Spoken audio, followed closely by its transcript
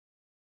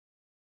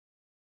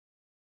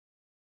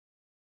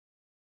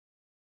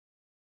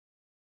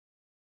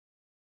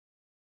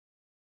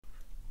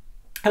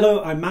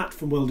Hello, I'm Matt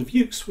from World of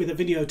Ukes with a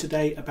video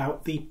today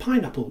about the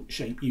pineapple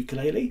shaped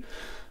ukulele.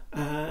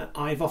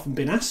 I've often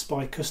been asked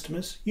by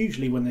customers,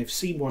 usually when they've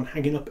seen one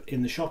hanging up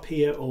in the shop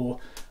here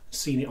or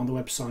seen it on the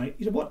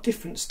website, what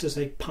difference does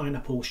a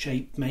pineapple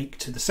shape make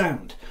to the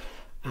sound?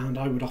 And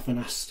I would often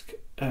ask,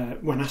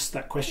 when asked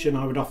that question,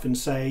 I would often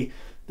say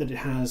that it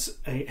has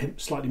a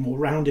slightly more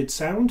rounded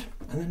sound,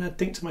 and then I'd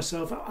think to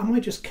myself, am I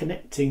just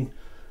connecting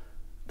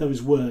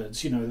those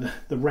words,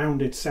 the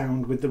rounded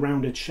sound with the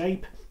rounded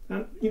shape?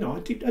 And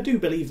I do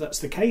believe that's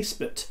the case,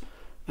 but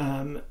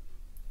that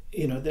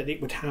it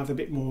would have a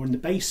bit more in the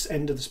bass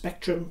end of the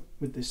spectrum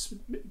with this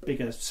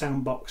bigger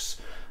sound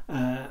box.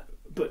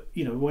 But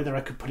whether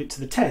I could put it to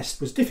the test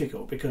was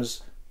difficult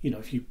because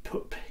if you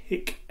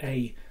pick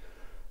a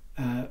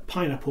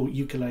pineapple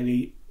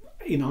ukulele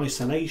in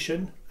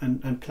isolation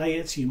and play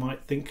it, you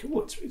might think,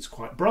 oh, it's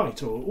quite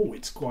bright, or oh,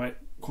 it's quite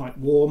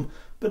warm.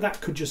 But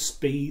that could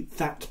just be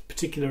that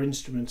particular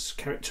instrument's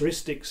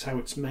characteristics, how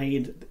it's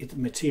made, the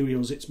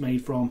materials it's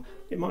made from.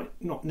 It might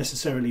not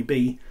necessarily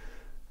be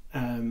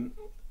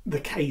the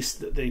case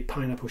that the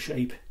pineapple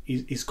shape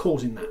is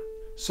causing that.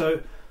 So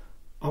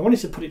I wanted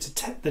to put it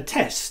to the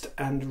test,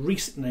 and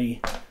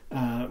recently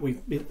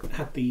we've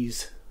had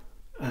these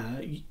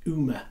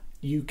UMA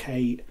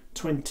UK20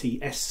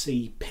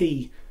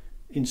 SCP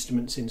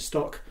instruments in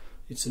stock.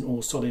 It's an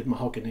all-solid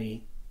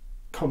mahogany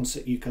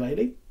concert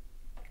ukulele.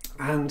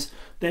 And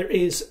there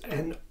is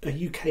a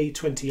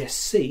UK20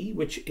 SC,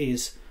 which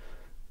it's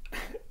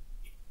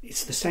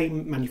the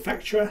same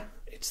manufacturer,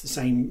 it's the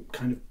same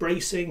kind of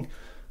bracing,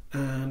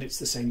 and it's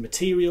the same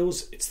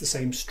materials, it's the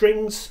same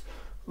strings.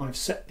 I've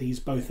set these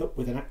both up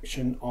with an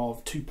action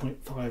of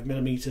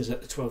 2.5mm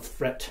at the 12th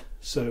fret,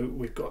 so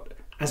we've got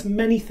as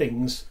many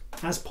things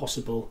as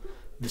possible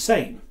the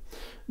same.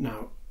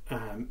 Now,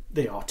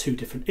 they are two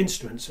different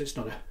instruments, so it's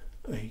not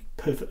a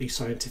perfectly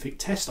scientific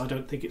test. I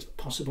don't think it's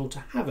possible to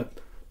have a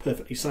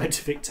perfectly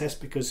scientific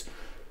test because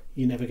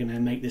you're never going to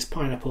make this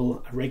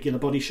pineapple a regular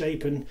body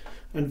shape and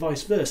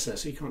vice versa,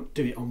 so you can't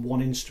do it on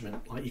one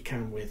instrument like you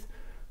can with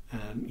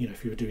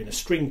if you were doing a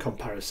string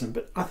comparison.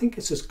 But I think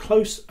it's as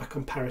close a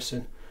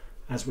comparison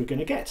as we're going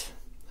to get.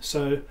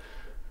 So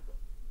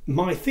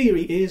my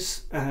theory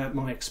is,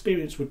 my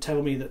experience would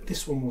tell me that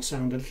this one will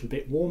sound a little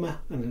bit warmer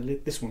and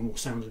this one will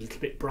sound a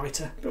little bit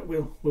brighter, but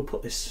we'll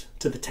put this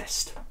to the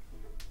test.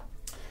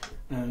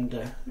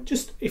 And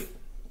just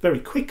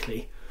very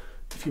quickly,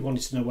 if you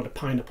wanted to know what a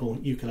pineapple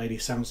ukulele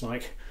sounds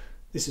like,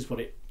 this is what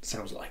it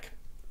sounds like.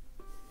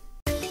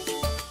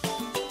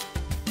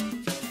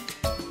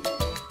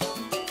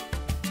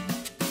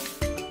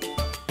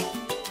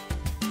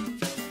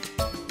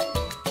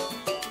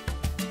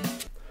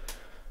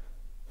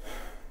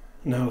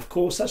 Now, of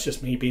course, that's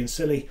just me being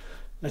silly.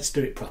 Let's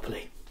do it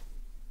properly.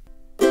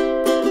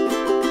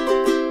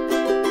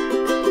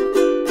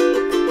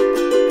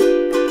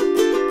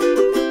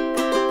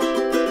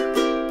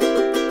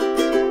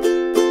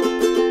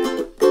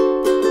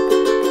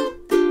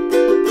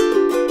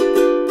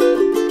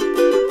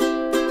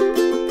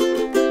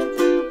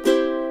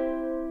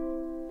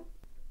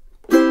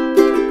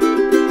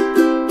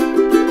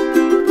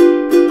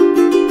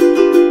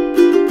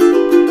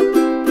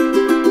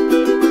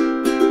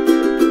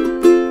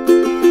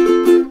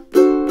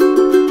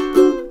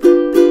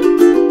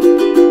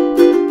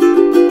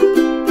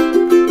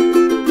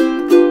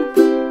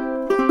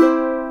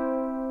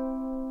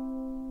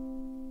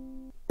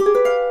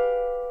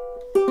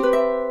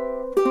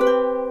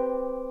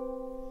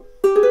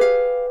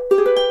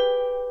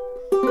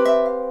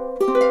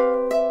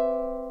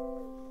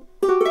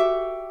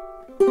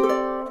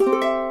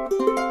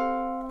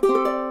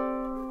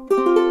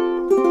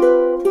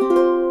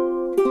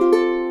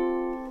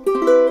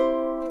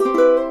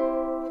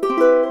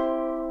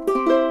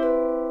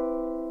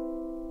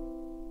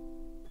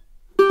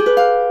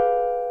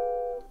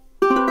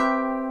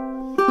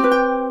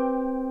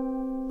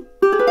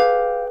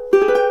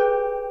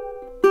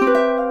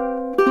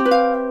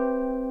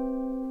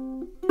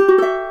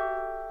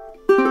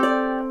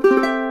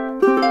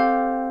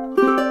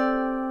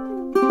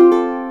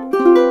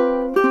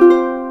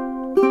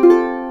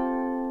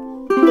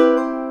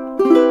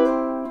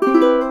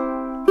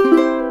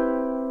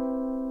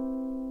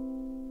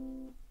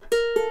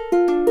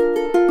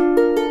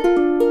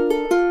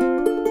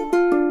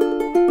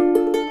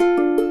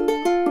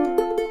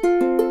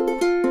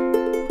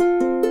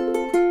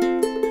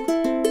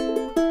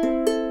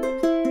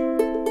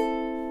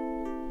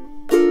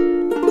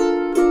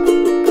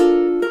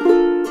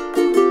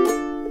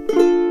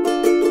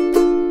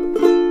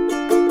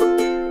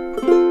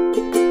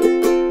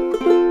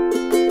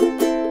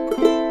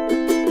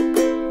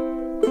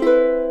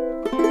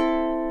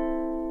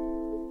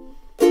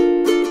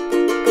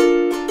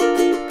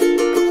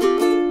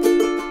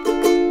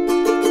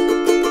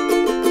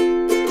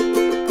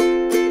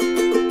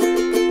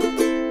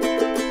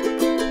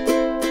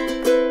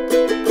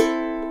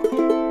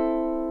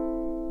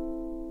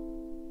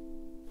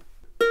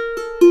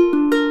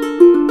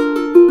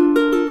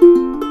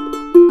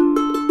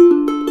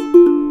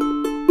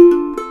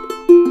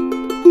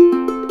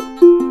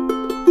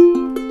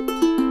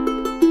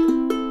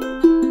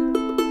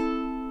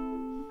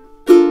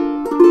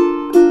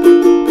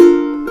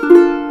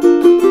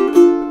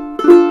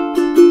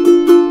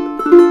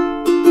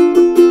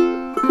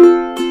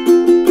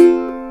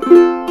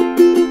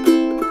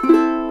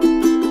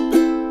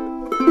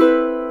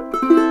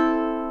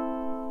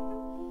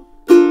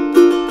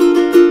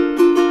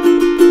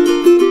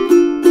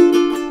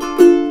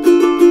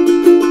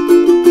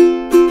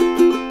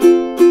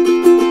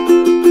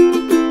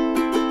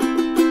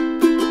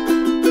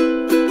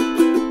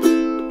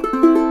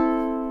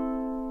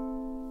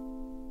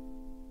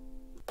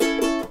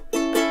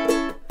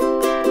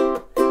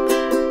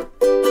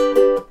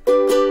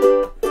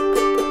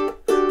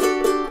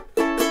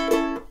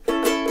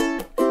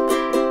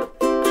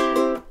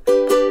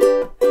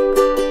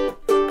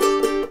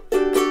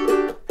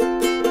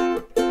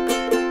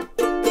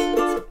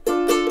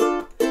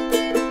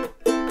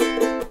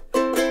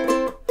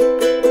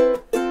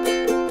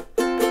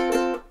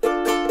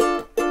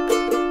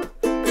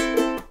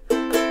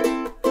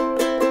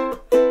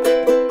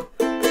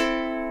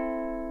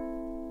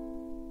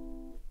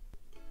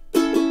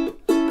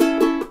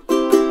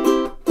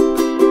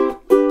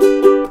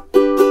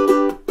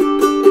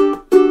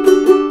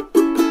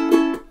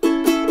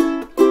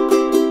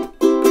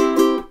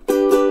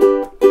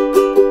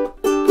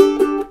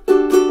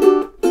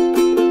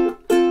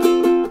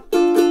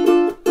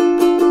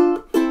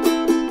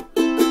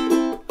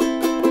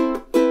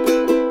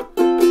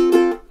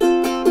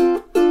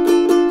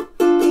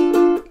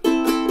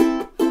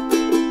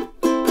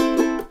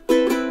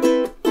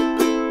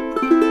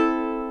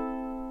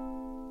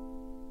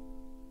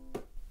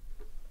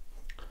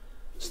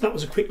 that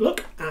was a quick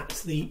look at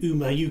the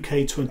UMA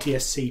UK20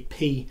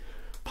 SCP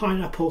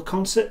Pineapple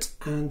concert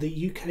and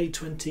the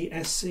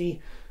UK20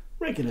 SC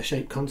regular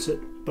shape concert.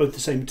 Both the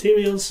same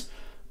materials,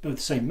 both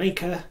the same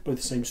maker, both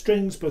the same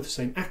strings, both the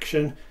same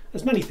action,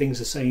 as many things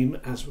the same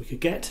as we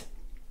could get.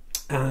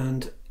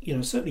 And you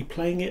know, certainly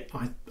playing it,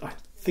 I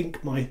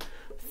think my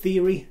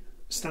theory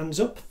stands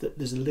up, that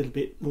there's a little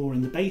bit more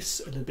in the bass,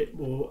 a little bit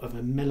more of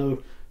a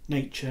mellow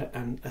nature,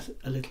 and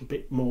a little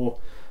bit more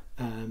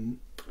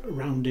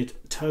rounded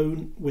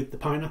tone with the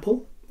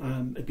pineapple.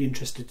 I'd be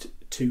interested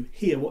to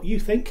hear what you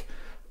think.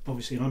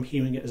 Obviously I'm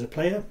hearing it as a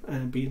player,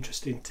 and be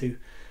interesting to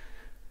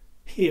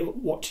hear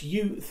what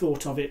you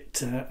thought of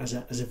it as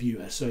a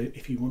viewer. So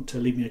if you want to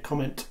leave me a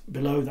comment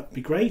below, that would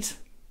be great.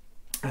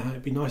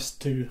 It'd be nice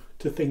to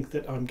think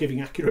that I'm giving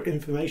accurate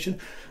information.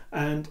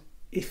 And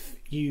if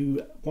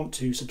you want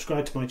to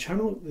subscribe to my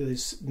channel,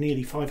 there's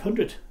nearly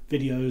 500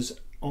 videos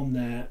on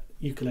there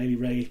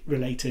ukulele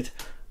related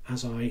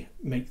as I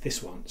make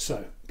this one.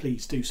 So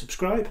please do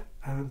subscribe,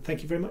 and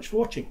thank you very much for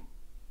watching.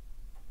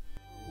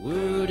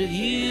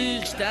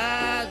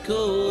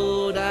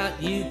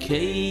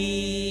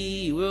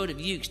 worldofukes.co.uk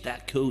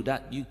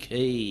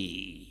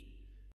worldofukes.co.uk